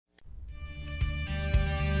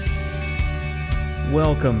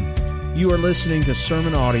Welcome. You are listening to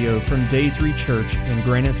sermon audio from Day 3 Church in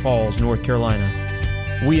Granite Falls, North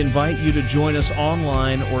Carolina. We invite you to join us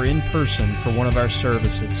online or in person for one of our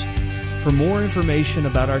services. For more information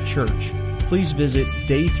about our church, please visit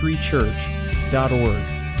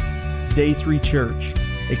day3church.org. Day 3 Church.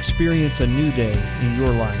 Experience a new day in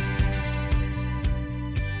your life.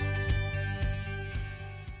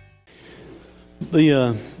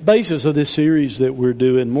 The basis of this series that we're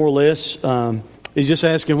doing, more or less, is just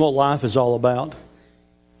asking what life is all about.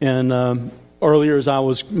 And earlier, as I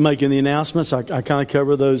was making the announcements, I kind of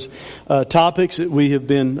cover those topics that we have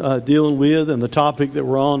been dealing with. And the topic that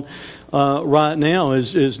we're on right now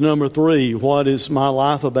is number 3, what is my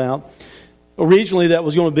life about? Originally, that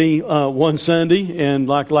was going to be one Sunday, and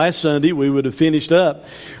like last Sunday, we would have finished up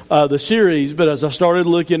the series. But as I started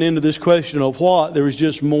looking into this question of what, there was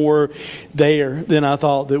just more there than I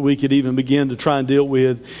thought that we could even begin to try and deal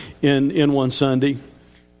with in one Sunday.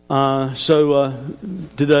 So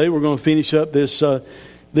today, we're going to finish up this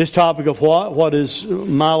topic of what is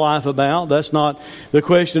my life about. That's not the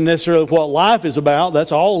question necessarily of what life is about.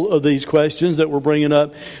 That's all of these questions that we're bringing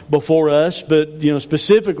up before us. But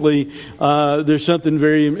specifically, there's something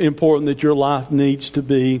very important that your life needs to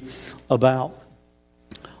be about.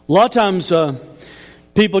 A lot of times,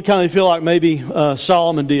 people kind of feel like maybe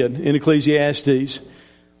Solomon did in Ecclesiastes.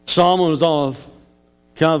 Solomon was on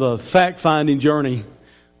kind of a fact-finding journey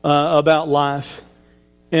about life.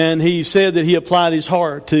 And he said that he applied his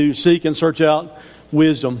heart to seek and search out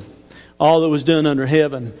wisdom, all that was done under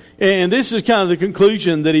heaven. And this is kind of the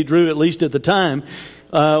conclusion that he drew, at least at the time,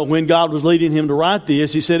 when God was leading him to write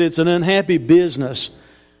this. He said it's an unhappy business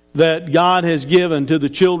that God has given to the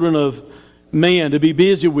children of man to be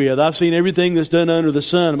busy with. I've seen everything that's done under the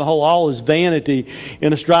sun. Behold, all is vanity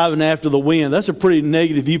and a striving after the wind. That's a pretty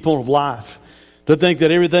negative viewpoint of life, to think that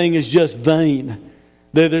everything is just vain.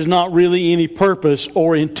 That there's not really any purpose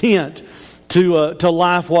or intent to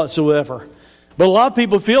life whatsoever. But a lot of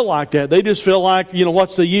people feel like that. They just feel like,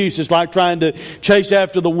 what's the use? It's like trying to chase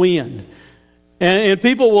after the wind. And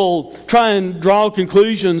people will try and draw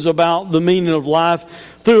conclusions about the meaning of life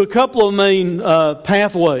through a couple of main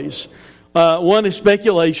pathways. One is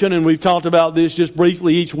speculation, and we've talked about this just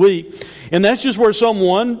briefly each week. And that's just where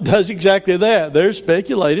someone does exactly that. They're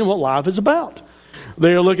speculating what life is about.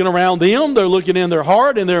 They're looking around them, they're looking in their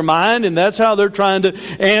heart and their mind, and that's how they're trying to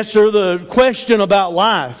answer the question about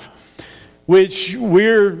life, which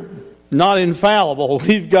we're not infallible.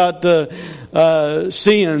 We've got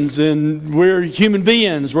sins, and we're human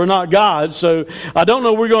beings. We're not God. So I don't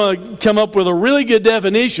know we're going to come up with a really good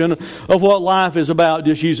definition of what life is about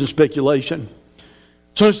just using speculation.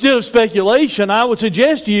 So instead of speculation, I would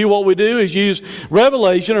suggest to you what we do is use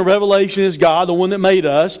revelation, and revelation is God, the one that made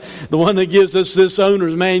us, the one that gives us this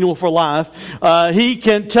owner's manual for life. He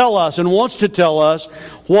can tell us and wants to tell us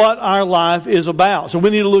what our life is about. So we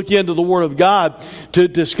need to look into the Word of God to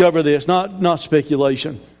discover this, not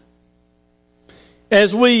speculation.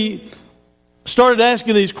 As we started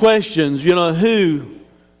asking these questions,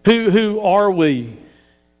 who are we?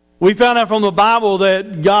 We found out from the Bible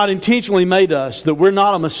that God intentionally made us, that we're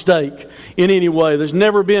not a mistake in any way. There's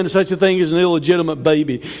never been such a thing as an illegitimate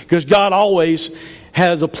baby, because God always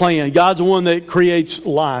has a plan. God's the one that creates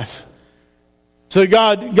life. So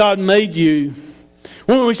God made you.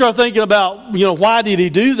 When we start thinking about, why did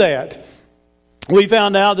He do that? We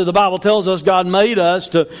found out that the Bible tells us God made us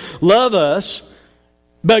to love us.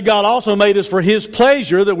 But God also made us for His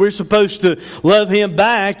pleasure, that we're supposed to love Him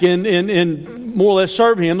back and more or less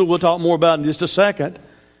serve Him, that we'll talk more about in just a second.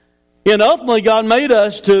 And ultimately, God made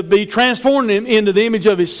us to be transformed into the image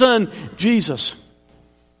of His Son, Jesus.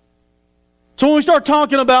 So when we start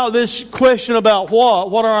talking about this question about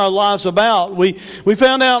what are our lives about, we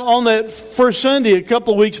found out on that first Sunday a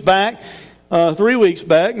couple of weeks back, 3 weeks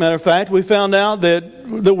back, matter of fact, we found out that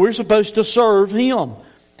we're supposed to serve Him.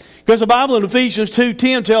 Because the Bible in Ephesians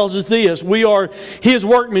 2:10 tells us this: we are His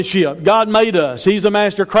workmanship. God made us. He's the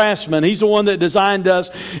master craftsman. He's the one that designed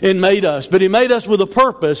us and made us. But He made us with a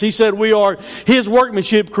purpose. He said we are His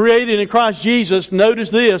workmanship, created in Christ Jesus,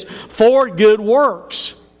 notice this, for good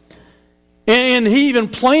works. And He even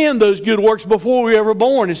planned those good works before we were ever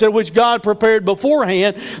born. He said, which God prepared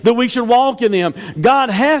beforehand that we should walk in them.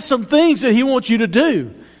 God has some things that He wants you to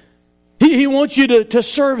do. He wants you to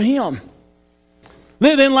serve Him.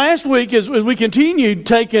 Then last week, as we continued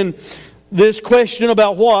taking this question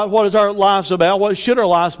about what is our lives about, what should our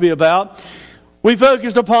lives be about, we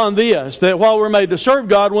focused upon this, that while we're made to serve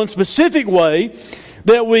God, one specific way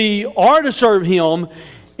that we are to serve Him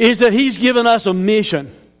is that He's given us a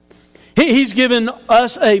mission. He's given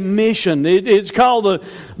us a mission. It's called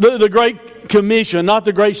the Great Commission, not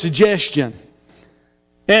the Great Suggestion.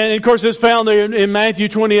 And of course, it's found there in Matthew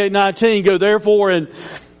 28:19. Go therefore and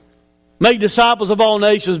make disciples of all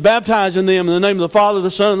nations, baptizing them in the name of the Father,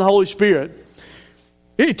 the Son, and the Holy Spirit,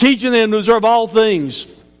 teaching them to observe all things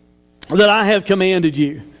that I have commanded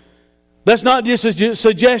you. That's not just a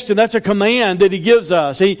suggestion, that's a command that He gives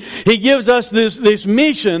us. He gives us this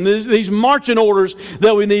mission, these marching orders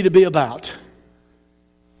that we need to be about.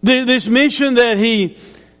 This mission that He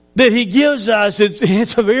gives us,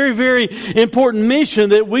 it's a very, very important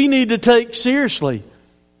mission that we need to take seriously.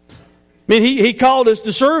 I mean, He called us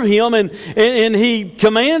to serve Him, and He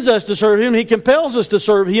commands us to serve Him. He compels us to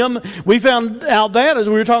serve Him. We found out that as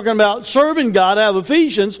we were talking about serving God out of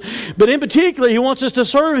Ephesians. But in particular, He wants us to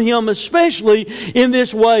serve Him especially in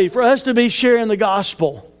this way, for us to be sharing the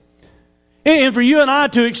gospel. And for you and I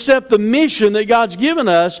to accept the mission that God's given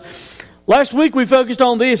us. Last week we focused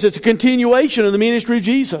on this. It's a continuation of the ministry of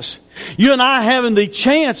Jesus. You and I having the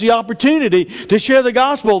chance, the opportunity to share the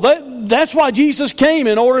gospel. That's why Jesus came,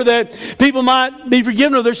 in order that people might be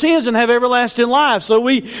forgiven of their sins and have everlasting life. So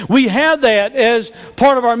we have that as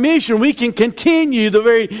part of our mission. We can continue the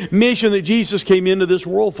very mission that Jesus came into this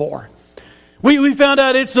world for. We found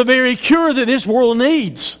out it's the very cure that this world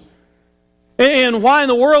needs. And why in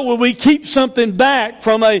the world would we keep something back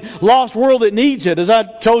from a lost world that needs it? As I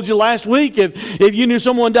told you last week, if you knew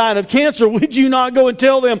someone died of cancer, would you not go and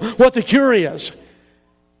tell them what the cure is?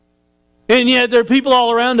 And yet there are people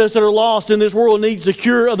all around us that are lost, and this world needs the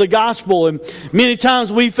cure of the gospel. And many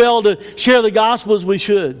times we fail to share the gospel as we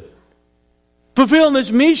should. Fulfilling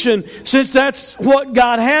this mission, since that's what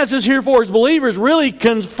God has us here for as believers, really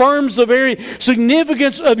confirms the very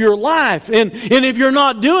significance of your life. And if you're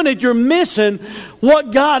not doing it, you're missing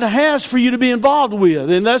what God has for you to be involved with.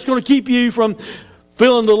 And that's going to keep you from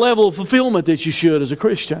feeling the level of fulfillment that you should as a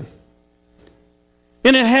Christian.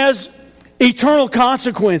 And it has eternal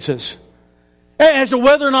consequences as to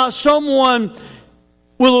whether or not someone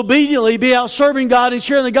will obediently be out serving God and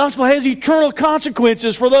sharing the gospel. Has eternal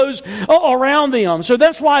consequences for those around them. So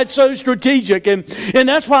that's why it's so strategic. And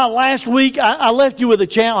that's why last week I left you with a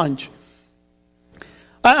challenge.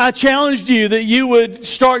 I challenged you that you would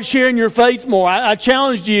start sharing your faith more. I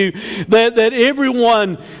challenged you that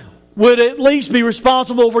everyone would at least be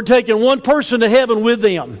responsible for taking one person to heaven with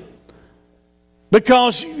them,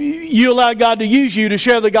 because you allowed God to use you to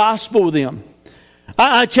share the gospel with them.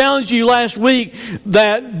 I challenged you last week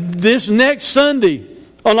that this next Sunday,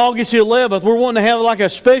 on August the 11th, we're wanting to have like a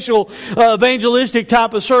special evangelistic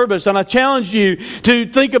type of service. And I challenged you to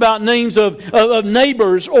think about names of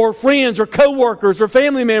neighbors or friends or co-workers or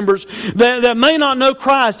family members that may not know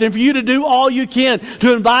Christ, and for you to do all you can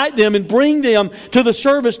to invite them and bring them to the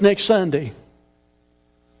service next Sunday.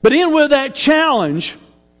 But in with that challenge,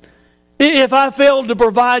 if I failed to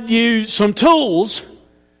provide you some tools,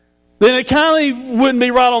 then it kind of wouldn't be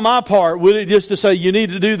right on my part, would it, just to say you need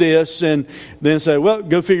to do this and then say, well,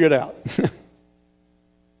 go figure it out.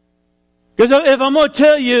 Because if I'm going to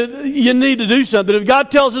tell you you need to do something, if God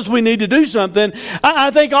tells us we need to do something, I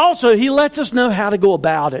think also He lets us know how to go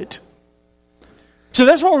about it. So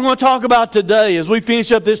that's what we're going to talk about today as we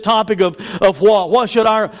finish up this topic of what? What should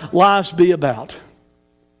our lives be about?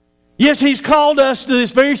 Yes, He's called us to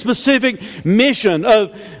this very specific mission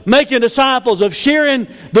of making disciples, of sharing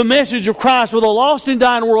the message of Christ with a lost and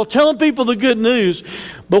dying world, telling people the good news.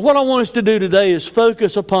 But what I want us to do today is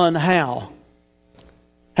focus upon how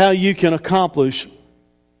you can accomplish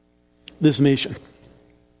this mission.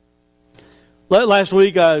 Last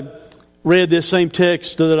week I read this same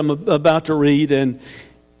text that I'm about to read, and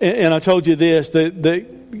I told you this,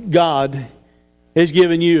 that God has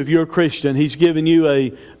given you, if you're a Christian, He's given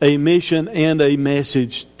you a mission and a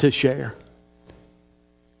message to share.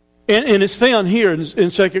 And it's found here in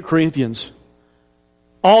 2 Corinthians.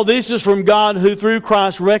 All this is from God, who through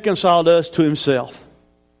Christ reconciled us to Himself.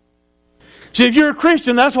 See, if you're a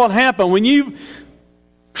Christian, that's what happened. When you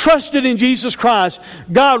trusted in Jesus Christ,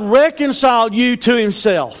 God reconciled you to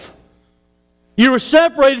Himself. You were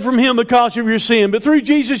separated from Him because of your sin, but through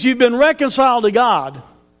Jesus you've been reconciled to God.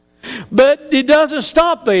 But it doesn't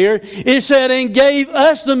stop there. It said, and gave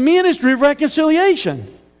us the ministry of reconciliation.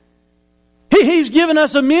 He's given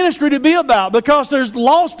us a ministry to be about, because there's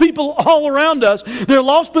lost people all around us. There are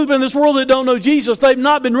lost people in this world that don't know Jesus. They've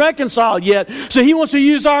not been reconciled yet. So He wants to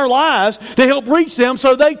use our lives to help reach them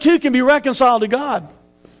so they too can be reconciled to God.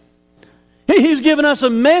 He's given us a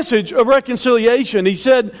message of reconciliation. He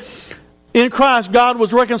said, in Christ, God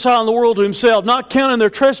was reconciling the world to Himself, not counting their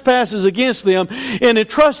trespasses against them, and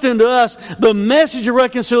entrusting to us the message of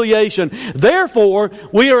reconciliation. Therefore,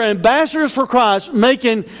 we are ambassadors for Christ,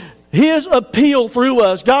 making His appeal through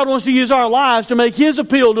us. God wants to use our lives to make His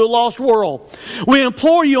appeal to a lost world. We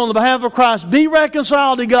implore you on the behalf of Christ, be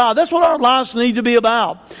reconciled to God. That's what our lives need to be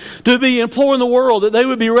about. To be imploring the world that they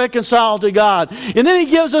would be reconciled to God. And then He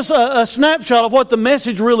gives us a snapshot of what the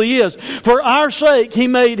message really is. For our sake, He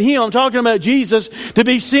made Him, talking about Jesus, to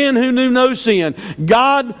be sin who knew no sin.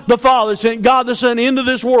 God the Father sent God the Son into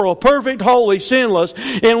this world, perfect, holy, sinless.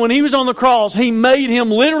 And when He was on the cross, He made Him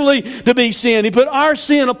literally to be sin. He put our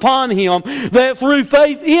sin upon Him, that through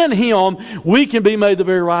faith in Him we can be made the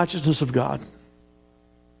very righteousness of God.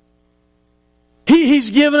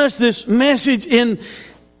 He's given us this message in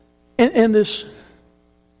this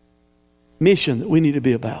mission that we need to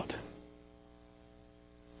be about.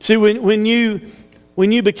 See, when you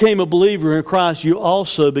became a believer in Christ, you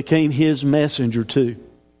also became His messenger too.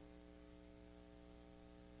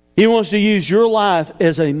 He wants to use your life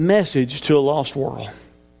as a message to a lost world.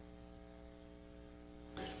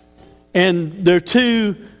 And there are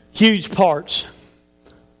two huge parts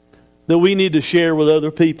that we need to share with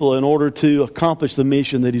other people in order to accomplish the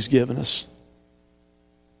mission that He's given us.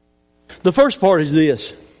 The first part is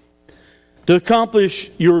this. To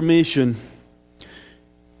accomplish your mission,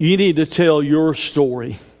 you need to tell your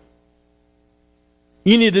story.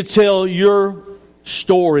 You need to tell your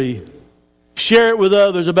story. Share it with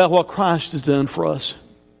others about what Christ has done for us.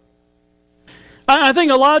 I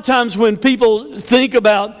think a lot of times when people think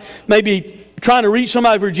about maybe trying to reach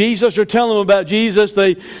somebody for Jesus or telling them about Jesus,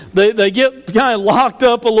 they get kind of locked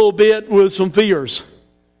up a little bit with some fears.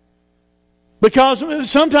 Because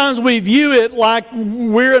sometimes we view it like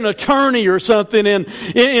we're an attorney or something in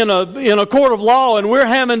a court of law, and we're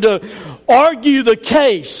having to argue the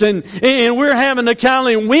case, and we're having to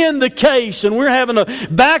kind of win the case, and we're having to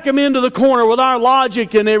back them into the corner with our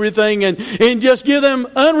logic and everything, and just give them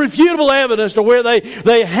unrefutable evidence to where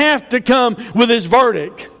they have to come with this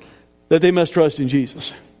verdict that they must trust in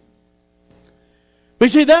Jesus.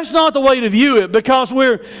 But see, that's not the way to view it, because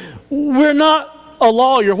we're not a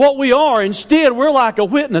lawyer. What we are, instead, we're like a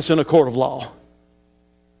witness in a court of law.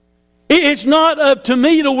 It's not up to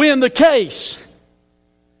me to win the case.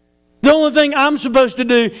 The only thing I'm supposed to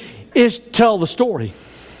do is tell the story.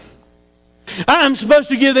 I'm supposed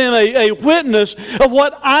to give them a witness of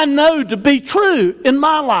what I know to be true in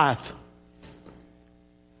my life.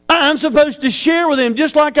 I'm supposed to share with them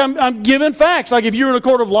just like I'm giving facts. Like if you're in a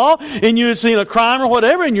court of law and you had seen a crime or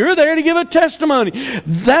whatever and you're there to give a testimony.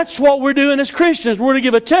 That's what we're doing as Christians. We're to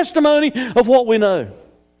give a testimony of what we know.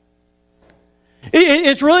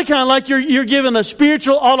 It's really kind of like you're giving a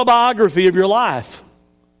spiritual autobiography of your life.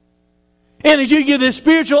 And as you give this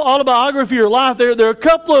spiritual autobiography of your life, there are a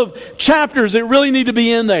couple of chapters that really need to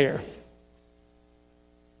be in there.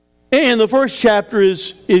 And the first chapter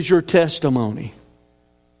is your testimony.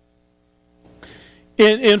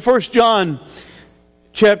 In 1 John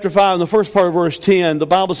chapter 5, in the first part of verse 10, the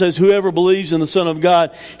Bible says, whoever believes in the Son of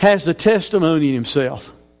God has the testimony in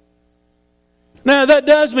himself. Now, that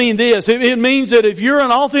does mean this. It means that if you're an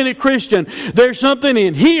authentic Christian, there's something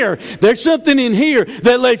in here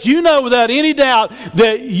that lets you know without any doubt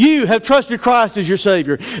that you have trusted Christ as your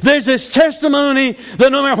Savior. There's this testimony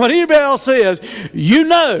that no matter what anybody else says, you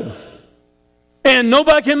know. And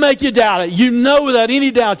nobody can make you doubt it. You know without any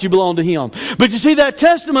doubt you belong to Him. But you see, that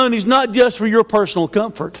testimony is not just for your personal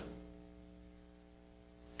comfort.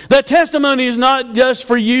 That testimony is not just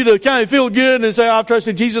for you to kind of feel good and say, I've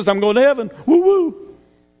trusted Jesus, I'm going to heaven. Woo-woo.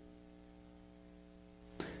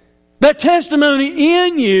 That testimony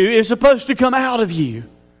in you is supposed to come out of you.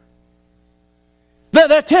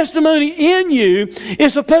 That testimony in you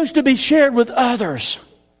is supposed to be shared with others.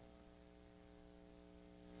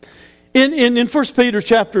 In 1 Peter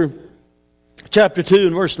chapter 2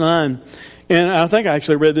 and verse 9, and I think I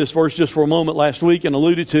actually read this verse just for a moment last week and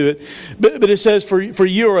alluded to it, but it says, for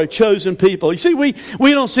you are a chosen people. You see, we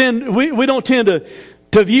don't tend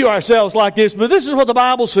to view ourselves like this, but this is what the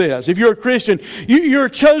Bible says. If you're a Christian, you're a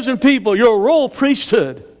chosen people. You're a royal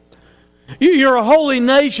priesthood. You're a holy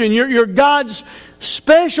nation. You're God's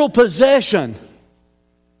special possession.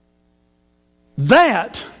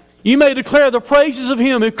 That you may declare the praises of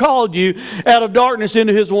Him who called you out of darkness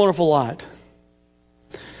into His wonderful light.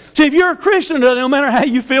 See, if you're a Christian, no matter how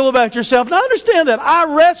you feel about yourself, and I understand that.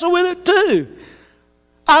 I wrestle with it too.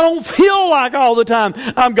 I don't feel like all the time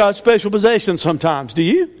I'm God's special possession sometimes. Do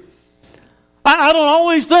you? I don't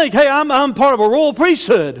always think, hey, I'm part of a royal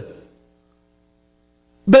priesthood.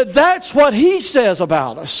 But that's what He says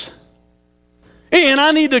about us. And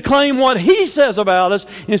I need to claim what He says about us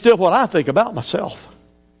instead of what I think about myself.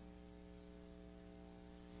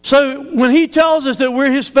 So when He tells us that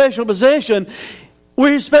we're His special possession,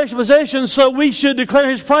 We're His special possession, so we should declare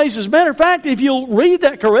His praises. Matter of fact, if you'll read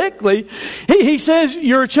that correctly, He says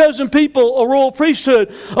you're a chosen people, a royal priesthood,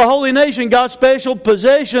 a holy nation, God's special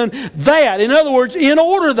possession. That, in other words, in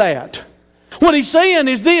order that. What He's saying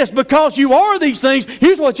is this: because you are these things,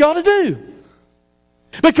 here's what you ought to do.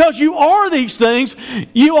 Because you are these things,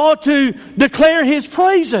 you ought to declare His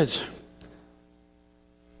praises.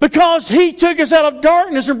 Because He took us out of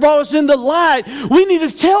darkness and brought us into light, we need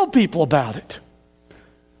to tell people about it.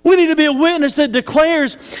 We need to be a witness that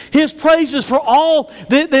declares His praises for all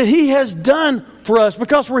that He has done for us,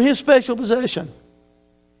 because we're His special possession.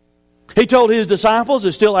 He told His disciples,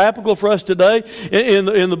 it's still applicable for us today,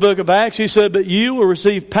 in the book of Acts, He said, "But you will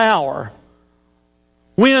receive power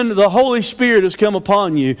when the Holy Spirit has come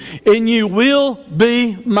upon you, and you will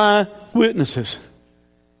be my witnesses."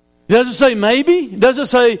 It doesn't say maybe. It doesn't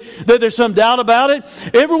say that there's some doubt about it.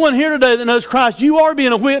 Everyone here today that knows Christ, you are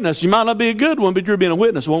being a witness. You might not be a good one, but you're being a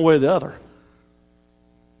witness one way or the other.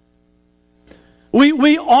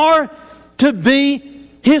 We are to be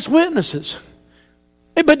His witnesses.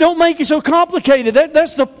 But don't make it so complicated.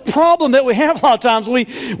 That's the problem that we have a lot of times. We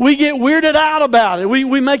get weirded out about it.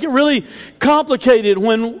 We make it really complicated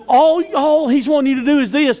when all He's wanting you to do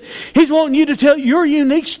is this. He's wanting you to tell your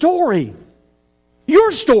unique story.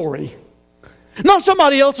 Your story. Not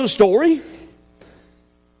somebody else's story.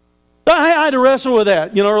 I had to wrestle with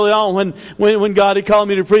that, early on when God had called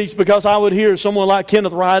me to preach, because I would hear someone like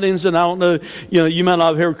Kenneth Ridings, and I don't know, you might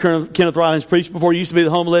not have heard Kenneth Ridings preach before. He used to be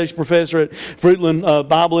the homiletics professor at Fruitland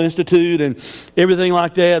Bible Institute and everything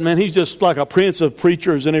like that. Man, he's just like a prince of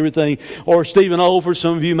preachers and everything. Or Stephen Olford.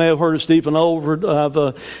 Some of you may have heard of Stephen Olford.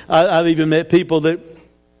 I've even met people that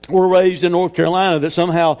were raised in North Carolina that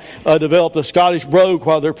somehow developed a Scottish brogue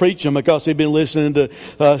while they're preaching because they've been listening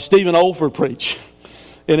to Stephen Olford preach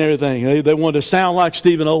and everything. They wanted to sound like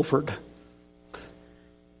Stephen Olford.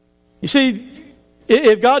 You see,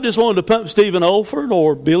 if God just wanted to pump Stephen Olford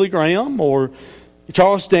or Billy Graham or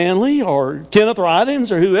Charles Stanley or Kenneth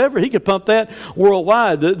Ridings or whoever, He could pump that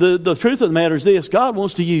worldwide. The truth of the matter is this: God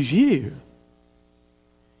wants to use you.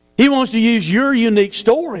 He wants to use your unique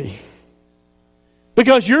story.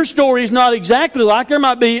 Because your story is not exactly like, there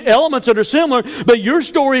might be elements that are similar, but your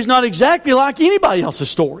story is not exactly like anybody else's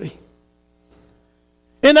story.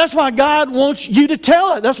 And that's why God wants you to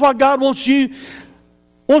tell it. That's why God wants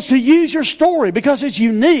to use your story, because it's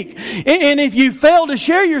unique. And if you fail to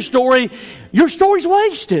share your story's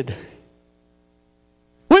wasted.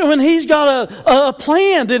 When He's got a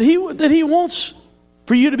plan that He wants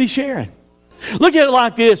for you to be sharing. Look at it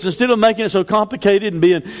like this. Instead of making it so complicated and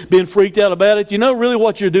being freaked out about it, you know really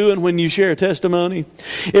what you're doing when you share a testimony?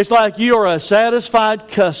 It's like you are a satisfied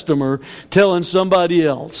customer telling somebody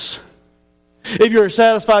else. If you're a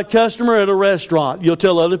satisfied customer at a restaurant, you'll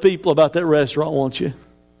tell other people about that restaurant, won't you?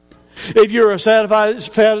 If you're a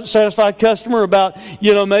satisfied customer about,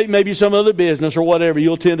 maybe some other business or whatever,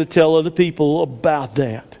 you'll tend to tell other people about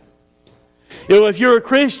that. If you're a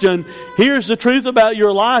Christian, here's the truth about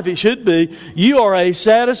your life. It should be, you are a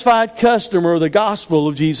satisfied customer of the gospel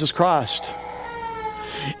of Jesus Christ.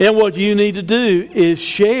 And what you need to do is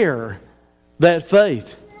share that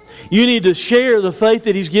faith. You need to share the faith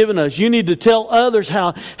that He's given us. You need to tell others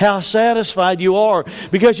how satisfied you are.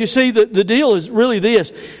 Because you see, the deal is really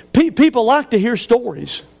this. People like to hear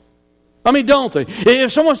stories. I mean, don't they?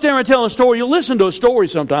 If someone's standing around telling a story, you'll listen to a story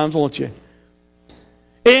sometimes, won't you?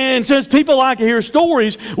 And since people like to hear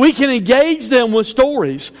stories, we can engage them with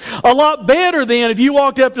stories. A lot better than if you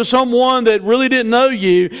walked up to someone that really didn't know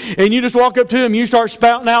you and you just walk up to them and you start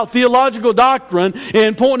spouting out theological doctrine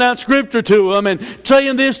and pointing out Scripture to them and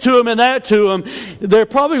saying this to them and that to them. They're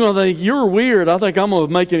probably going to think, you're weird. I think I'm going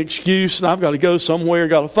to make an excuse and I've got to go somewhere.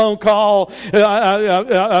 Got a phone call.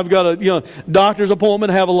 I've got a doctor's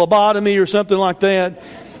appointment, have a lobotomy or something like that.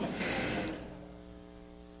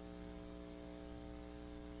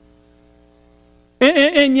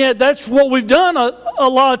 And yet that's what we've done a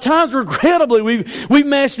lot of times. Regrettably, we've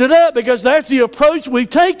messed it up, because that's the approach we've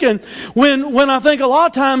taken when I think a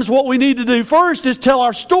lot of times what we need to do first is tell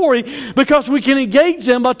our story, because we can engage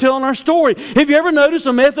them by telling our story. Have you ever noticed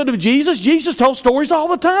the method of Jesus? Jesus told stories all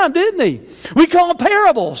the time, didn't He? We call them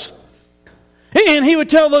parables. And He would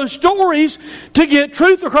tell those stories to get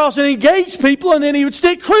truth across and engage people, and then He would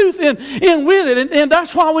stick truth in with it. And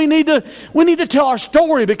that's why we need to tell our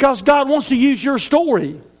story, because God wants to use your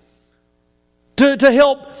story to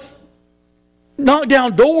help knock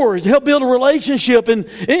down doors, to help build a relationship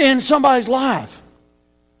in somebody's life.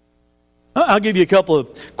 I'll give you a couple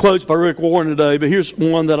of quotes by Rick Warren today, but here's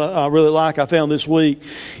one that I really like, I found this week.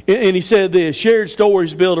 And he said this: shared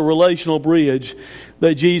stories build a relational bridge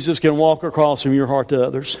that Jesus can walk across from your heart to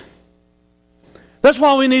others. That's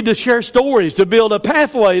why we need to share stories, to build a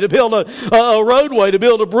pathway, to build a roadway, to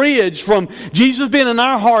build a bridge from Jesus being in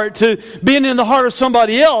our heart to being in the heart of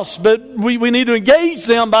somebody else. But we need to engage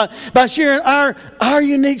them by sharing our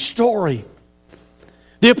unique story.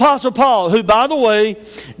 The Apostle Paul, who, by the way,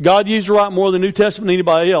 God used to write more of the New Testament than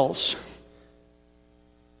anybody else.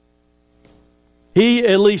 He,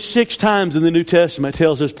 at least 6 times in the New Testament,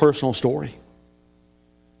 tells his personal story.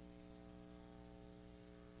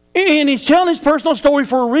 And he's telling his personal story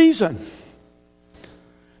for a reason.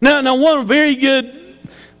 Now one very good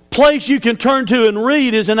place you can turn to and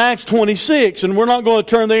read is in Acts 26. And we're not going to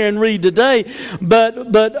turn there and read today.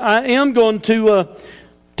 But I am going to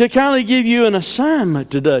kind of give you an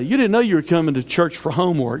assignment today. You didn't know you were coming to church for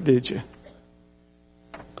homework, did you?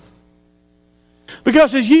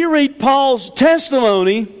 Because as you read Paul's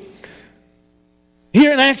testimony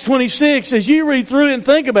here in Acts 26, as you read through it and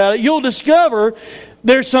think about it, you'll discover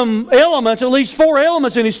there's some elements, at least 4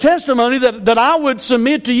 elements in his testimony that I would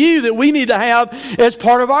submit to you that we need to have as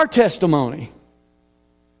part of our testimony.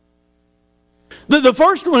 The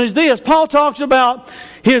first one is this: Paul talks about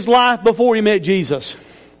his life before he met Jesus.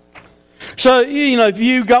 So, if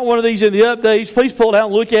you got one of these in the updates, please pull it out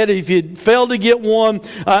and look at it. If you failed to get one,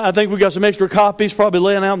 I think we've got some extra copies probably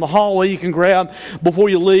laying out in the hallway you can grab before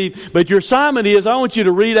you leave. But your assignment is, I want you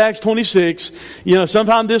to read Acts 26,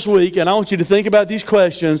 sometime this week, and I want you to think about these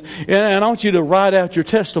questions, and I want you to write out your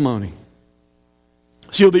testimony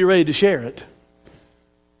so you'll be ready to share it.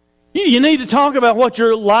 You need to talk about what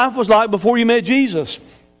your life was like before you met Jesus.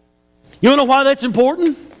 You want to know why that's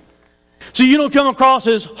important? So you don't come across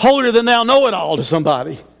as holier than thou know-it-all to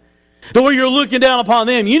somebody, to where you're looking down upon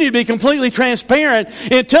them. You need to be completely transparent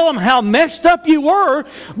and tell them how messed up you were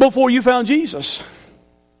before you found Jesus.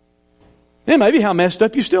 And maybe how messed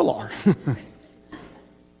up you still are.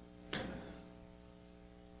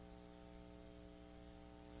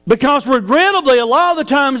 Because regrettably, a lot of the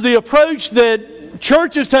times the approach that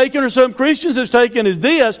church has taken, or some Christians have taken, is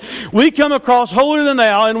this: we come across holier than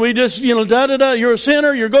thou, and we just, da-da-da, you're a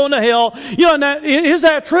sinner, you're going to hell. Is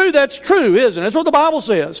that true? That's true, isn't it? That's what the Bible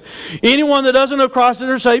says. Anyone that doesn't know Christ as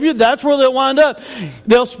their Savior, that's where they'll wind up.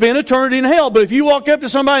 They'll spend eternity in hell. But if you walk up to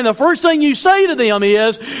somebody and the first thing you say to them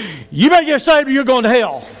is, you better get saved or you're going to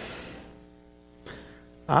hell,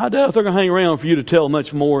 I doubt if they're going to hang around for you to tell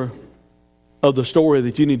much more of the story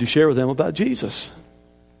that you need to share with them about Jesus.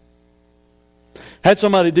 Had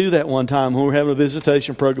somebody do that one time when we were having a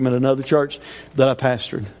visitation program at another church that I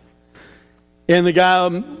pastored. And the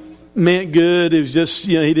guy meant good. It was just,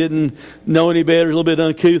 he didn't know any better, a little bit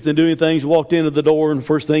uncouth and doing things. He walked into the door, and the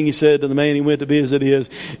first thing he said to the man he went to visit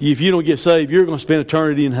is, if you don't get saved, you're going to spend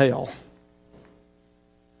eternity in hell.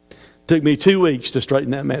 It took me 2 weeks to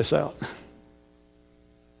straighten that mess out.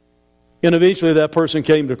 And eventually that person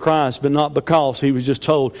came to Christ, but not because he was just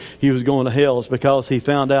told he was going to hell. It's because he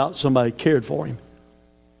found out somebody cared for him.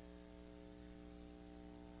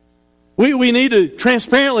 We need to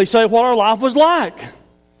transparently say what our life was like.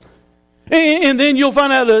 And then you'll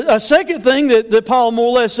find out a second thing that Paul more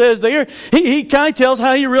or less says there. He kind of tells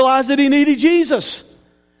how he realized that he needed Jesus.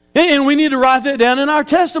 And we need to write that down in our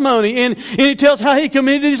testimony. And it tells how he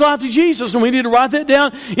committed his life to Jesus. And we need to write that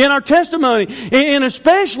down in our testimony. And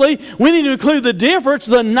especially, we need to include the difference,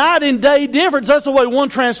 the night and day difference. That's the way one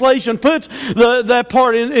translation puts that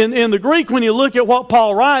part in the Greek. When you look at what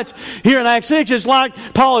Paul writes here in Acts 6, it's like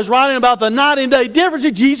Paul is writing about the night and day difference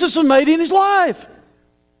that Jesus has made in his life.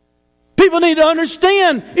 People need to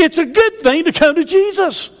understand it's a good thing to come to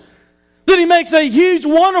Jesus. That he makes a huge,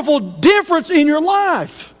 wonderful difference in your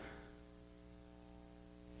life.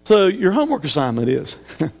 So your homework assignment is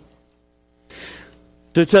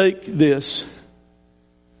to take this,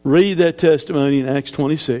 read that testimony in Acts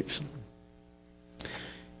 26.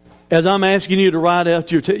 As I'm asking you to write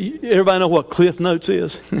out everybody know what Cliff Notes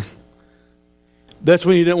is? That's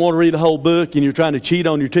when you didn't want to read the whole book and you're trying to cheat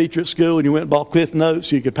on your teacher at school and you went and bought Cliff Notes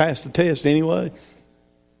so you could pass the test anyway.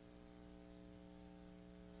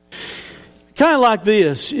 Kind of like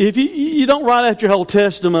this. If you don't write out your whole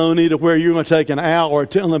testimony to where you're going to take an hour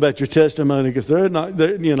telling them about your testimony, because they're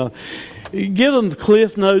give them the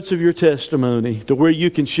Cliff Notes of your testimony to where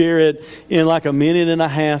you can share it in like 1.5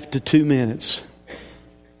 minutes to 2 minutes.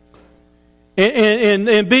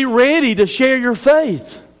 And be ready to share your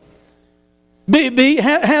faith.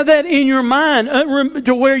 Have that in your mind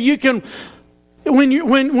to where you can,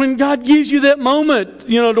 when God gives you that moment,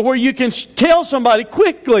 to where you can tell somebody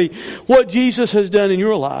quickly what Jesus has done in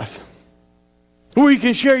your life. where you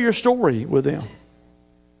can share your story with them.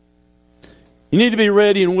 You need to be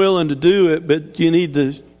ready and willing to do it, but you need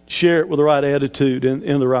to share it with the right attitude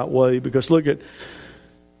in the right way. Because look at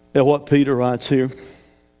what Peter writes here.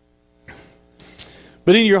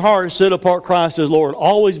 But in your heart, set apart Christ as Lord.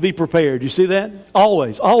 Always be prepared. You see that?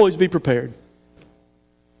 Always be prepared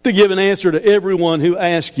to give an answer to everyone who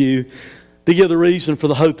asks you to give the reason for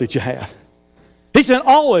the hope that you have. He said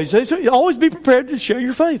always be prepared to share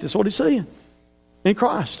your faith. That's what he's saying in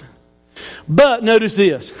Christ. But notice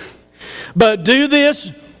this. But do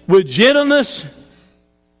this with gentleness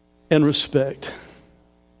and respect.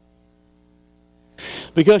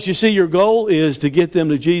 Because you see, your goal is to get them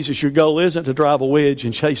to Jesus. Your goal isn't to drive a wedge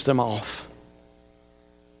and chase them off.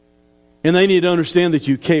 And they need to understand that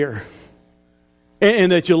you care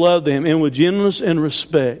and that you love them. And with gentleness and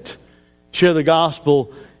respect, share the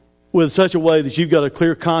gospel with such a way that you've got a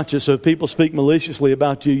clear conscience. So if people speak maliciously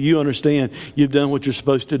about you, you understand you've done what you're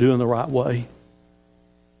supposed to do in the right way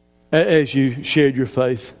as you shared your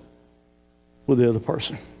faith with the other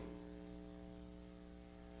person.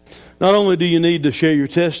 Not only do you need to share your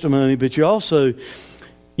testimony, but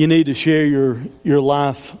you need to share your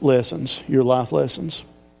life lessons. Your life lessons.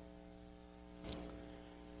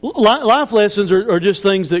 Life lessons are just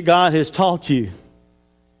things that God has taught you.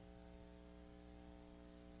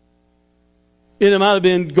 It might have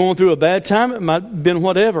been going through a bad time. It might have been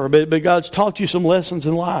whatever. But God's taught you some lessons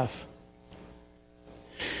in life.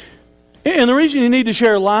 And the reason you need to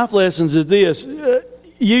share life lessons is this.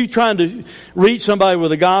 You trying to reach somebody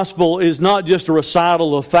with the gospel is not just a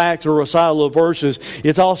recital of facts or a recital of verses.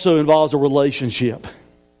 It also involves a relationship.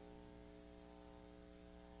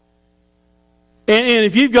 And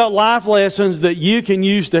if you've got life lessons that you can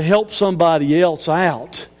use to help somebody else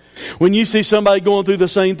out, when you see somebody going through the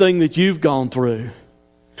same thing that you've gone through,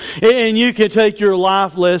 and you can take your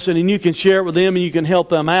life lesson and you can share it with them and you can help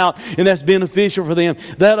them out, and that's beneficial for them,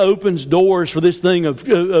 that opens doors for this thing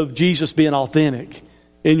of Jesus being authentic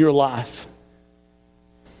in your life.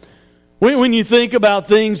 When you think about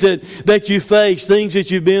things that you face, things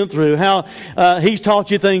that you've been through, how He's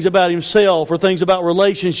taught you things about Himself or things about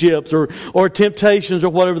relationships or temptations or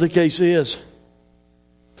whatever the case is.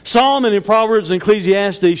 Solomon in Proverbs and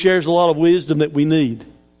Ecclesiastes shares a lot of wisdom that we need.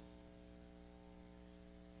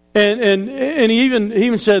 And he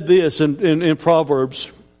even said this in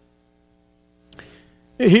Proverbs.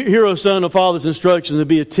 Hear, O son, of father's instructions, and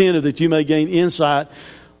be attentive that you may gain insight.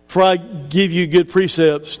 For I give you good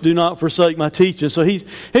precepts, do not forsake my teaching. So he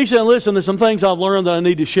said, listen, there's some things I've learned that I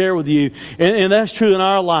need to share with you. And that's true in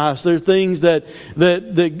our lives. There's things that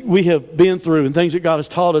we have been through and things that God has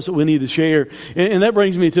taught us that we need to share. And that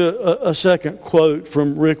brings me to a second quote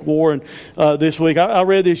from Rick Warren this week. I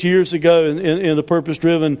read this years ago in The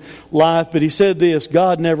Purpose-Driven Life, but he said this: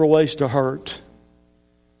 God never wastes a hurt.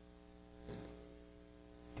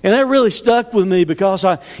 And that really stuck with me because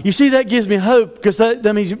you see, that gives me hope, because that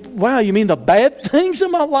means, wow, you mean the bad things in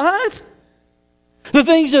my life? The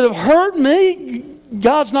things that have hurt me,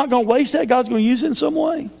 God's not going to waste that. God's going to use it in some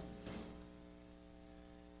way.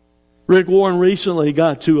 Rick Warren recently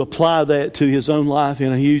got to apply that to his own life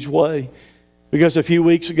in a huge way. Because a few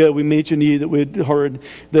weeks ago we mentioned to you that we'd heard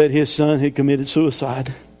that his son had committed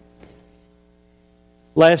suicide.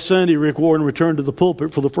 Last Sunday, Rick Warren returned to the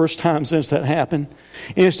pulpit for the first time since that happened.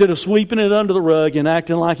 And instead of sweeping it under the rug and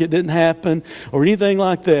acting like it didn't happen or anything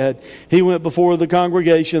like that, he went before the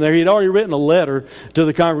congregation there. He had already written a letter to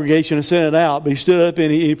the congregation and sent it out, but he stood up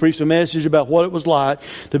and he preached a message about what it was like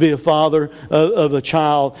to be a father of a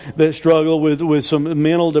child that struggled with some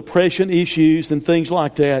mental depression issues and things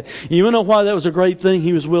like that. You know why that was a great thing?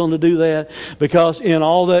 He was willing to do that because in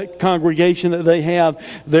all that congregation that they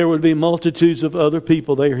have, there would be multitudes of other people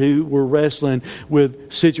there who were wrestling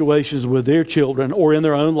with situations with their children or in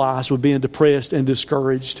their own lives with being depressed and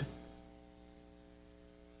discouraged.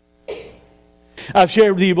 I've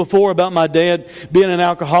shared with you before about my dad being an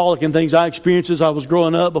alcoholic and things I experienced as I was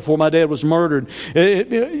growing up before my dad was murdered.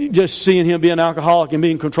 Just seeing him be an alcoholic and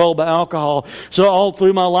being controlled by alcohol. So all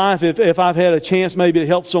through my life, if I've had a chance maybe to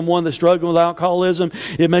help someone that's struggling with alcoholism,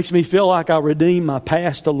 it makes me feel like I redeemed my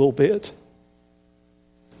past a little bit.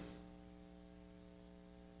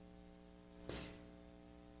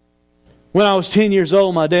 When I was 10 years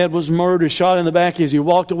old, my dad was murdered, shot in the back as he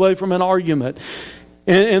walked away from an argument.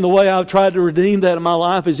 And the way I've tried to redeem that in my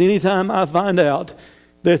life is anytime I find out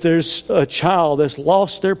that there's a child that's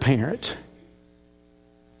lost their parent,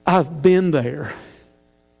 I've been there.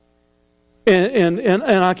 And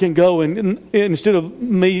I can go and instead of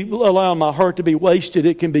me allowing my heart to be wasted,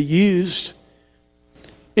 it can be used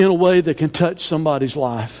in a way that can touch somebody's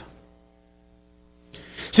life.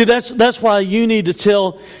 See, that's why you need to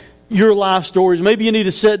tell your life stories. Maybe you need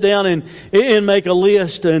to sit down and make a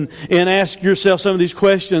list and ask yourself some of these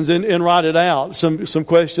questions and write it out. Some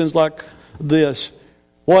questions like this.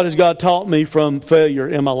 What has God taught me from failure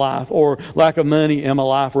in my life, or lack of money in my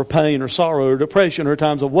life, or pain, or sorrow, or depression, or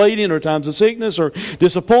times of waiting, or times of sickness, or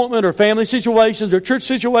disappointment, or family situations, or church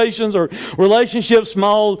situations, or relationships,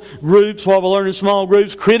 small groups, what I've learned in small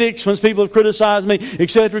groups, critics, when people have criticized me,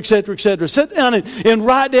 etc., etc., etc. Sit down and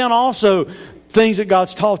write down also things that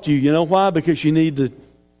God's taught you. You know why? Because you need to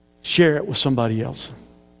share it with somebody else.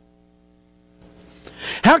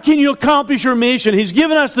 How can you accomplish your mission? He's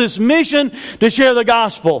given us this mission to share the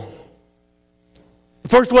gospel. The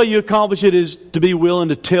first way you accomplish it is to be willing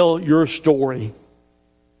to tell your story.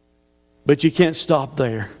 But you can't stop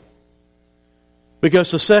there. Because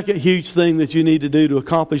the second huge thing that you need to do to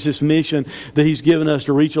accomplish this mission that He's given us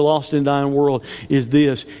to reach a lost and dying world is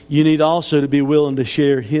this. You need also to be willing to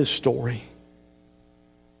share His story.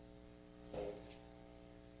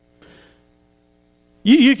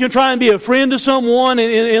 You can try and be a friend to someone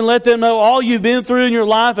and let them know all you've been through in your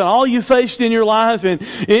life and all you faced in your life and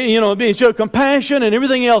show compassion and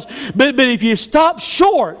everything else. But if you stop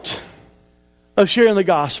short of sharing the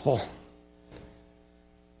gospel,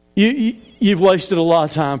 you've wasted a lot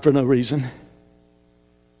of time for no reason.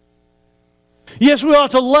 Yes, we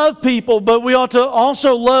ought to love people, but we ought to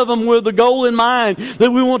also love them with the goal in mind that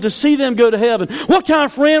we want to see them go to heaven. What kind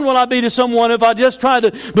of friend would I be to someone if I just tried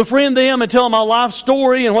to befriend them and tell them my life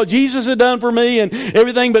story and what Jesus had done for me and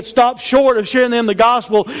everything, but stop short of sharing them the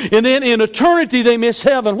gospel, and then in eternity they miss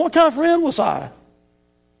heaven? What kind of friend was I?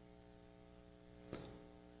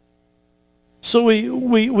 So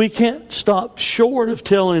we can't stop short of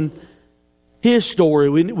telling His story.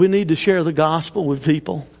 We need to share the gospel with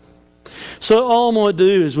people. So all I'm going to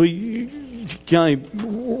do is we kind of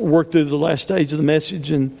work through the last stage of the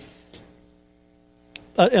message, and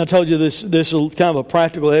I told you this is kind of a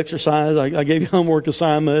practical exercise. I gave you a homework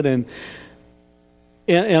assignment, and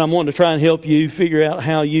I'm wanting to try and help you figure out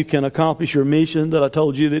how you can accomplish your mission that I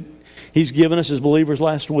told you that He's given us as believers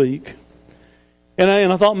last week. And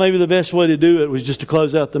I thought maybe the best way to do it was just to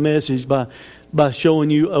close out the message by showing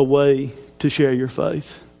you a way to share your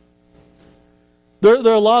faith. There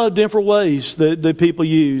are a lot of different ways that people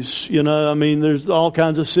use. There's all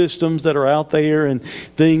kinds of systems that are out there and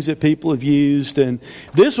things that people have used. And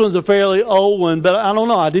this one's a fairly old one, but I don't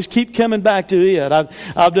know. I just keep coming back to it.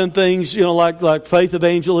 I've done things, like faith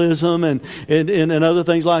evangelism and other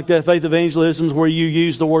things like that. Faith evangelism is where you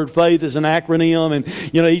use the word faith as an acronym,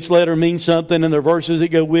 and each letter means something, and there are verses that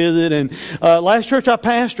go with it. And last church I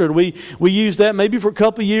pastored, we used that maybe for a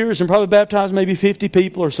couple of years and probably baptized maybe 50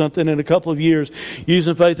 people or something in a couple of years,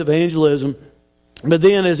 using faith evangelism. But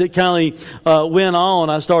then as it kind of went on,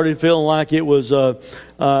 I started feeling like it was,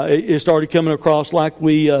 it started coming across like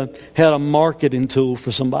we had a marketing tool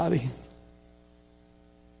for somebody.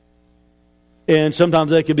 And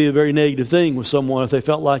sometimes that could be a very negative thing with someone if they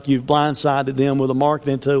felt like you've blindsided them with a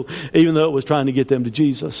marketing tool, even though it was trying to get them to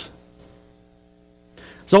Jesus.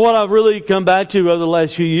 So what I've really come back to over the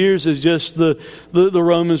last few years is just the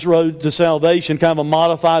Romans Road to Salvation, kind of a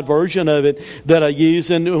modified version of it that I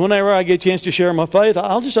use. And whenever I get a chance to share my faith,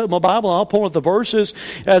 I'll just open my Bible and I'll point at the verses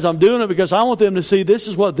as I'm doing it, because I want them to see this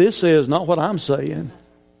is what this says, not what I'm saying.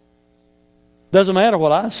 Doesn't matter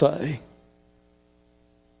what I say.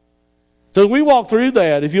 So we walk through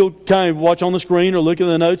that. If you'll kind of watch on the screen or look at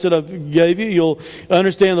the notes that I gave you, you'll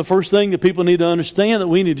understand the first thing that people need to understand that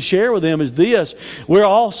we need to share with them is this. We're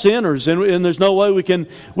all sinners, and there's no way we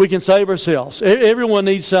can save ourselves. Everyone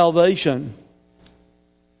needs salvation.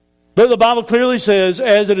 But the Bible clearly says,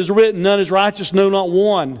 as it is written, none is righteous, no, not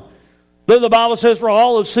one. The Bible says, for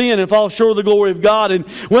all have sinned and fall short of the glory of God. And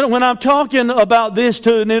when I'm talking about this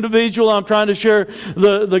to an individual, I'm trying to share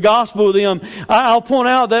the gospel with them, I'll point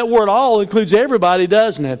out that word all includes everybody,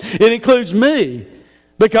 doesn't it? It includes me,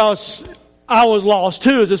 because I was lost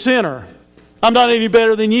too as a sinner. I'm not any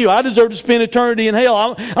better than you. I deserve to spend eternity in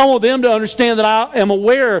hell. I want them to understand that I am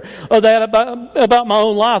aware of that about my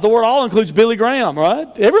own life. The word all includes Billy Graham, right?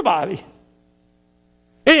 Everybody.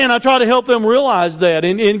 And I try to help them realize that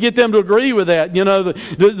and get them to agree with that.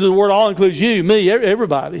 The word all includes you, me,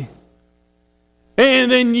 everybody.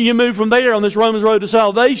 And then you move from there on this Romans Road to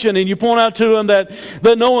Salvation, and you point out to them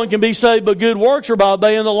that no one can be saved by good works or by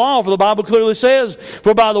obeying the law. For the Bible clearly says,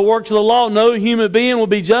 for by the works of the law, no human being will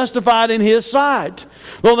be justified in His sight.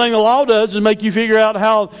 The only thing the law does is make you figure out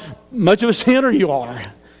how much of a sinner you are,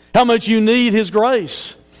 how much you need His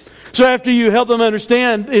grace. So after you help them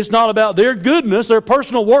understand it's not about their goodness, their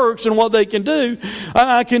personal works and what they can do,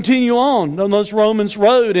 I continue on this Romans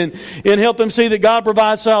road and help them see that God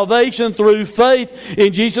provides salvation through faith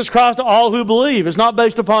in Jesus Christ to all who believe. It's not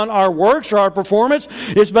based upon our works or our performance.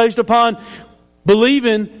 It's based upon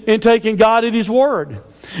believing and taking God at His Word.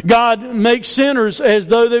 God makes sinners as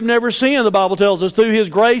though they've never sinned, the Bible tells us, through His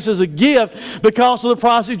grace as a gift because of the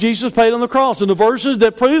price that Jesus paid on the cross. And the verses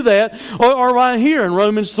that prove that are right here in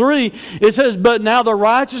Romans 3. It says, but now the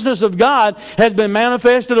righteousness of God has been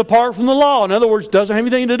manifested apart from the law. In other words, it doesn't have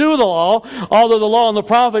anything to do with the law. Although the law and the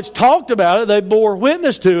prophets talked about it, they bore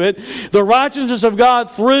witness to it. The righteousness of God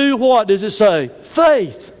through what does it say?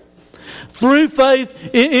 Faith. Through faith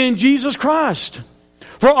in Jesus Christ.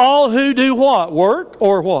 For all who do what? Work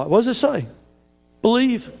or what? What does it say?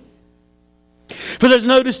 Believe. For there's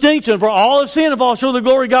no distinction. For all have sinned and fall short of the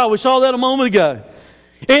glory of God. We saw that a moment ago.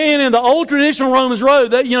 And in the old traditional Romans road,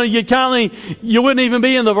 that you wouldn't even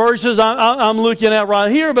be in the verses I'm looking at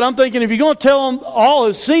right here. But I'm thinking, if you're going to tell them all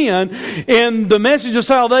have sinned, and the message of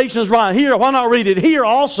salvation is right here, why not read it here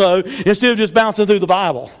also instead of just bouncing through the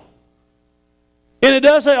Bible? And it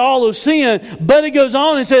does say all have sinned, but it goes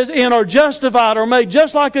on and says, and are justified or made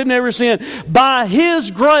just like they've never sinned by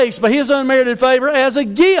His grace, by His unmerited favor as a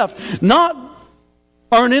gift. Not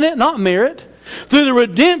earning it, not merit. Through the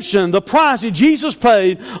redemption, the price that Jesus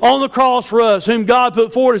paid on the cross for us, whom God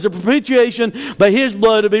put forward as a propitiation by His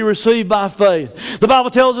blood to be received by faith. The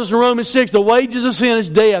Bible tells us in Romans 6, the wages of sin is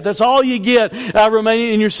death. That's all you get out of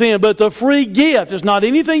remaining in your sin. But the free gift is not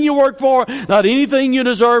anything you work for, not anything you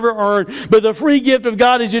deserve or earn, but the free gift of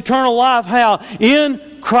God is eternal life. How?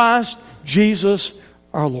 In Christ Jesus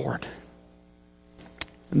our Lord.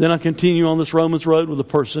 And then I continue on this Romans road with a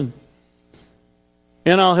person.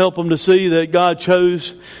 And I'll help them to see that God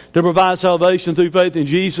chose to provide salvation through faith in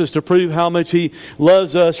Jesus to prove how much He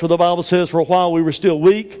loves us. For the Bible says, for a while we were still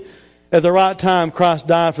weak. At the right time, Christ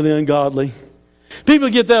died for the ungodly. People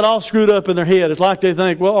get that all screwed up in their head. It's like they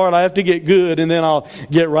think, well, all right, I have to get good and then I'll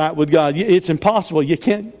get right with God. It's impossible. You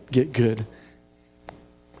can't get good.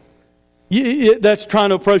 That's trying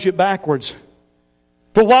to approach it backwards.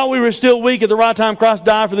 For while we were still weak, at the right time Christ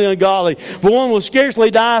died for the ungodly. For one will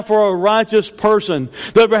scarcely die for a righteous person,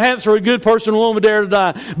 though perhaps for a good person one would dare to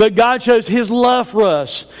die. But God shows His love for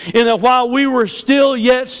us, in that while we were still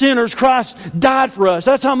yet sinners, Christ died for us.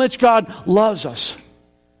 That's how much God loves us.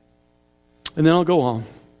 And then I'll go on.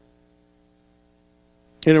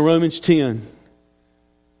 And in Romans 10,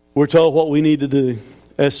 we're told what we need to do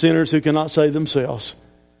as sinners who cannot save themselves.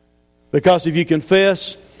 Because if you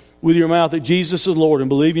confess with your mouth that Jesus is Lord and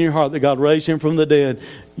believe in your heart that God raised Him from the dead,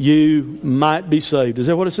 you might be saved. Is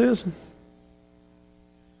that what it says?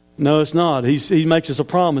 No, it's not. He makes us a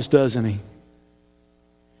promise, doesn't He?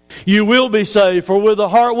 You will be saved, for with the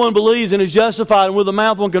heart one believes and is justified, and with the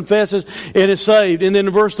mouth one confesses and is saved. And then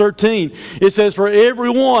in verse 13, it says, for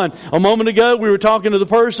everyone, a moment ago we were talking to the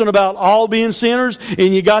person about all being sinners,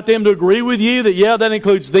 and you got them to agree with you that, yeah, that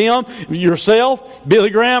includes them, yourself, Billy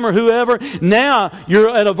Graham, or whoever. Now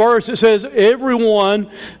you're at a verse that says,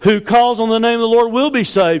 everyone who calls on the name of the Lord will be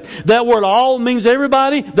saved. That word all means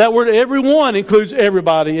everybody. That word everyone includes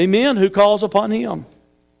everybody. Amen? Who calls upon Him.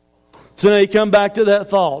 So now you come back to that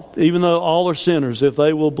thought. Even though all are sinners, if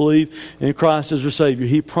they will believe in Christ as their Savior,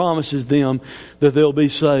 He promises them that they'll be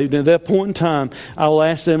saved. And at that point in time, I will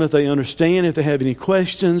ask them if they understand, if they have any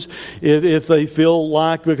questions, if they feel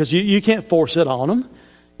like, because you can't force it on them,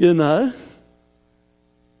 you know.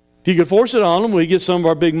 If you could force it on them, we get some of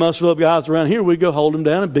our big muscle-up guys around here, we'd go hold them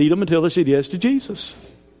down and beat them until they said yes to Jesus.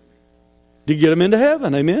 To get them into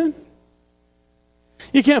heaven, amen?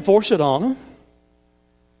 You can't force it on them.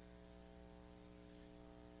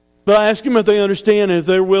 But I ask them if they understand and if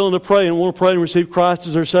they're willing to pray and want to pray and receive Christ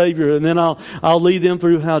as their Savior. And then I'll lead them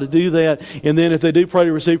through how to do that. And then if they do pray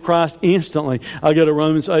to receive Christ instantly, I'll go to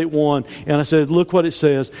Romans 8:1. And I said, look what it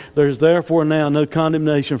says. There's therefore now no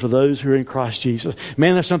condemnation for those who are in Christ Jesus.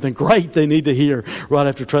 Man, that's something great they need to hear right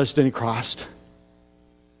after trusting in Christ.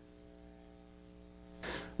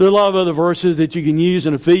 There are a lot of other verses that you can use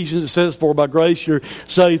in Ephesians. It says, for by grace you're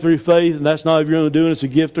saved through faith, and that's not of your own doing. It's a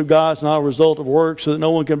gift of God. It's not a result of works, so that no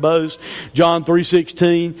one can boast. John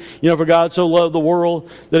 3:16, for God so loved the world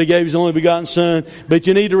that He gave His only begotten Son. But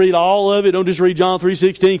you need to read all of it. Don't just read John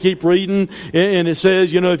 3:16. Keep reading. And it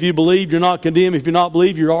says, if you believe, you're not condemned. If you're not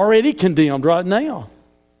believed, you're already condemned right now.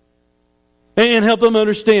 And help them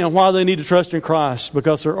understand why they need to trust in Christ,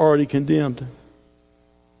 because they're already condemned.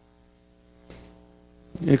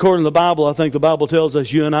 And according to the Bible, I think the Bible tells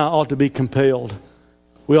us you and I ought to be compelled.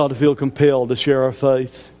 We ought to feel compelled to share our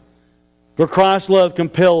faith. For Christ's love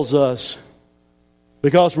compels us.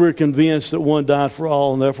 Because we're convinced that one died for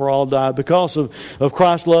all and therefore all died. Because of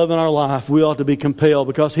Christ's love in our life, we ought to be compelled.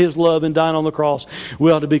 Because His love in dying on the cross,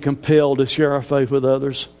 we ought to be compelled to share our faith with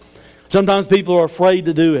others. Sometimes people are afraid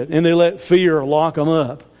to do it, and they let fear lock them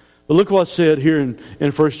up. But look what's said here in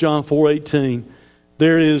 1 John 4:18.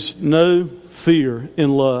 There is no fear in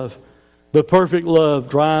love, but perfect love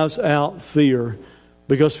drives out fear.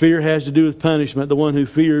 Because fear has to do with punishment. The one who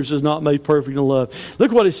fears is not made perfect in love.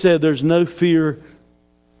 Look what it said. There's no fear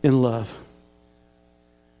in love.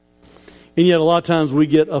 And yet a lot of times we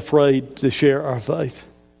get afraid to share our faith.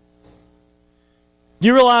 Do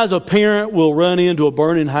you realize a parent will run into a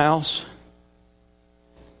burning house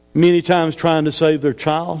many times trying to save their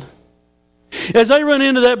child? As they run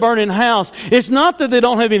into that burning house, it's not that they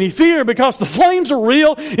don't have any fear, because the flames are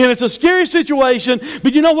real and it's a scary situation.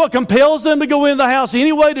 But you know what compels them to go into the house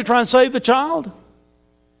anyway to try and save the child?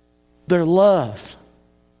 Their love.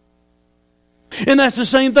 And that's the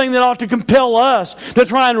same thing that ought to compel us to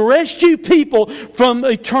try and rescue people from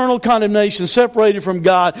eternal condemnation, separated from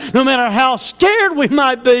God. No matter how scared we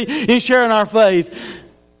might be in sharing our faith,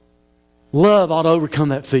 love ought to overcome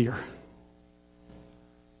that fear.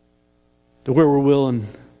 To where we're willing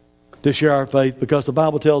to share our faith, because the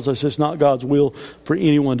Bible tells us it's not God's will for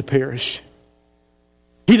anyone to perish.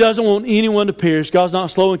 He doesn't want anyone to perish. God's not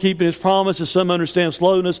slow in keeping His promise, as some understand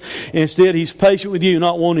slowness. Instead, He's patient with you,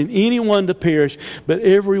 not wanting anyone to perish, but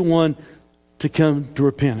everyone to come to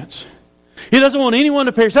repentance. He doesn't want anyone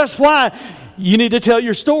to perish. That's why you need to tell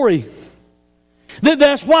your story.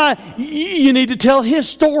 That's why you need to tell His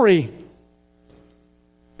story.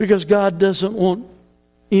 Because God doesn't want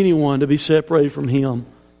anyone to be separated from Him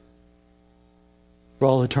for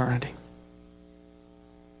all eternity.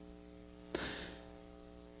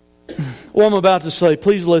 What I'm about to say,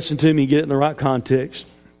 please listen to me and get it in the right context.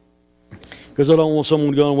 Because I don't want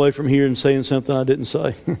someone going away from here and saying something I didn't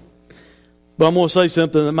say. But I'm going to say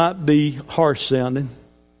something that might be harsh sounding.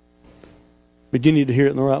 But you need to hear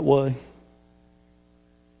it in the right way.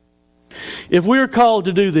 If we're called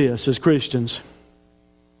to do this as Christians,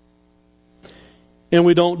 and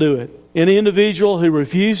we don't do it, an individual who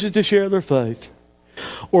refuses to share their faith,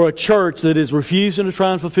 or a church that is refusing to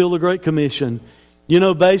try and fulfill the Great Commission, you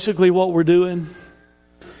know basically what we're doing?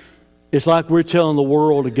 It's like we're telling the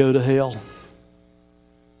world to go to hell.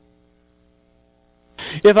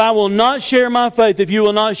 If I will not share my faith, if you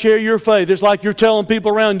will not share your faith, it's like you're telling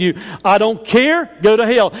people around you, I don't care, go to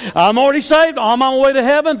hell. I'm already saved, I'm on my way to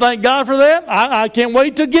heaven, thank God for that. I can't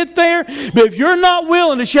wait to get there. But if you're not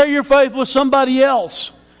willing to share your faith with somebody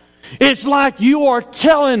else, it's like you are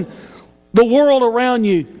telling the world around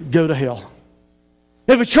you, go to hell.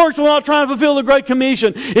 If a church will not try and fulfill the Great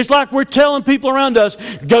Commission, it's like we're telling people around us,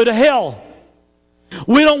 go to hell.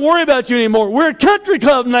 We don't worry about you anymore. We're a country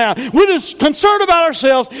club now. We're just concerned about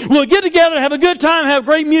ourselves. We'll get together, have a good time, have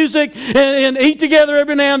great music, and eat together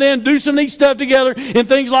every now and then, do some neat stuff together and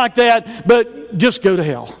things like that. But just go to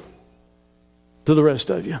hell to the rest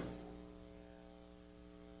of you.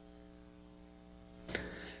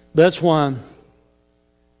 That's why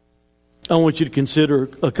I want you to consider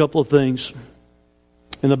a couple of things.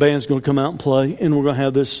 And the band's going to come out and play, and we're going to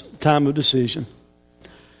have this time of decision.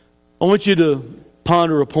 I want you to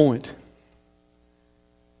ponder a point.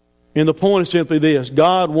 And the point is simply this.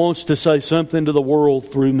 God wants to say something to the world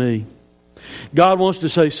through me. God wants to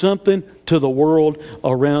say something to the world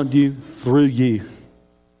around you through you.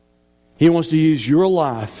 He wants to use your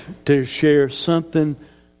life to share something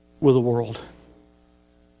with the world.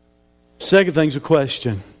 Second thing's a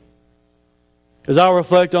question. As I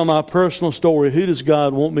reflect on my personal story, who does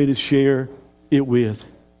God want me to share it with?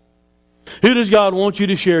 Who does God want you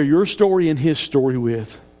to share your story and His story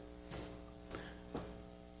with?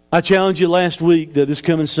 I challenged you last week that this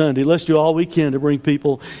coming Sunday, let's do all we can to bring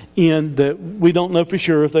people in that we don't know for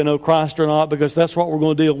sure if they know Christ or not, because that's what we're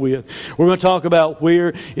going to deal with. We're going to talk about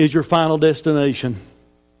where is your final destination.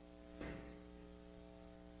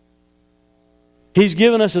 He's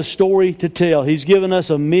given us a story to tell. He's given us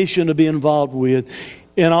a mission to be involved with.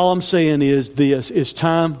 And all I'm saying is this. It's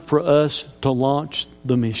time for us to launch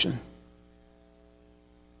the mission.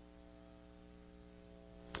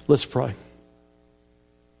 Let's pray.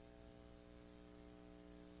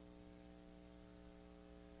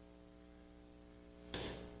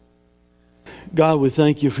 God, we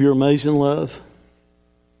thank You for Your amazing love.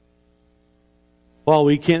 While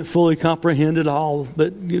we can't fully comprehend it all,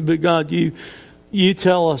 but God, You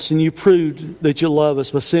tell us and You proved that You love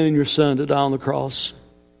us by sending Your Son to die on the cross.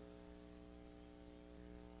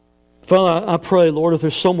 Father, I pray, Lord, if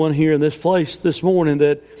there's someone here in this place this morning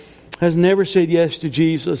that has never said yes to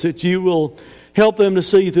Jesus, that you will help them to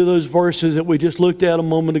see through those verses that we just looked at a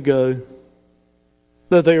moment ago,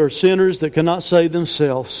 that they are sinners that cannot save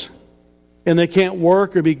themselves, and they can't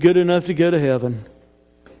work or be good enough to go to heaven.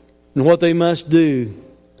 And what they must do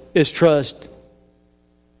is trust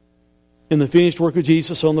in the finished work of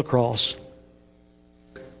Jesus on the cross.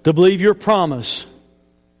 To believe your promise,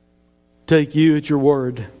 take you at your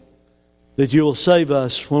word, that you will save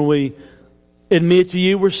us when we admit to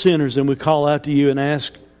you we're sinners and we call out to you and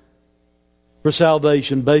ask for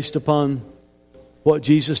salvation based upon what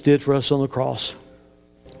Jesus did for us on the cross.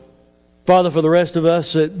 Father, for the rest of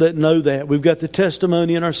us that know that, we've got the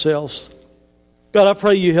testimony in ourselves. God, I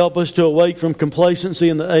pray you help us to awake from complacency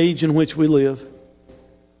in the age in which we live.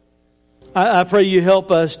 I pray you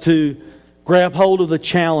help us to grab hold of the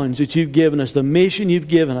challenge that you've given us, the mission you've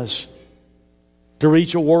given us to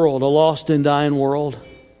reach a world, a lost and dying world.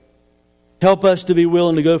 Help us to be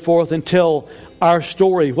willing to go forth and tell our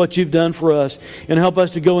story, what you've done for us, and help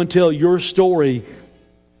us to go and tell your story,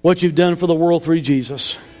 what you've done for the world through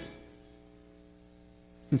Jesus.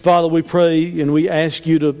 And Father, we pray and we ask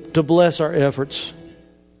you to bless our efforts.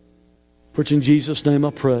 For it's in Jesus' name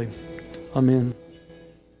I pray. Amen.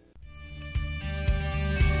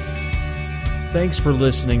 Thanks for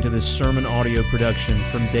listening to this sermon audio production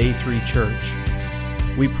from Day 3 Church.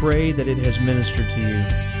 We pray that it has ministered to you.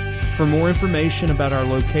 For more information about our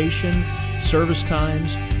location, service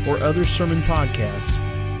times, or other sermon podcasts,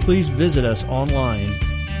 please visit us online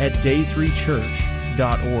at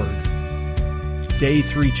day3church.org. Day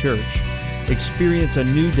 3 Church. Experience a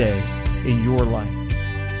new day in your life.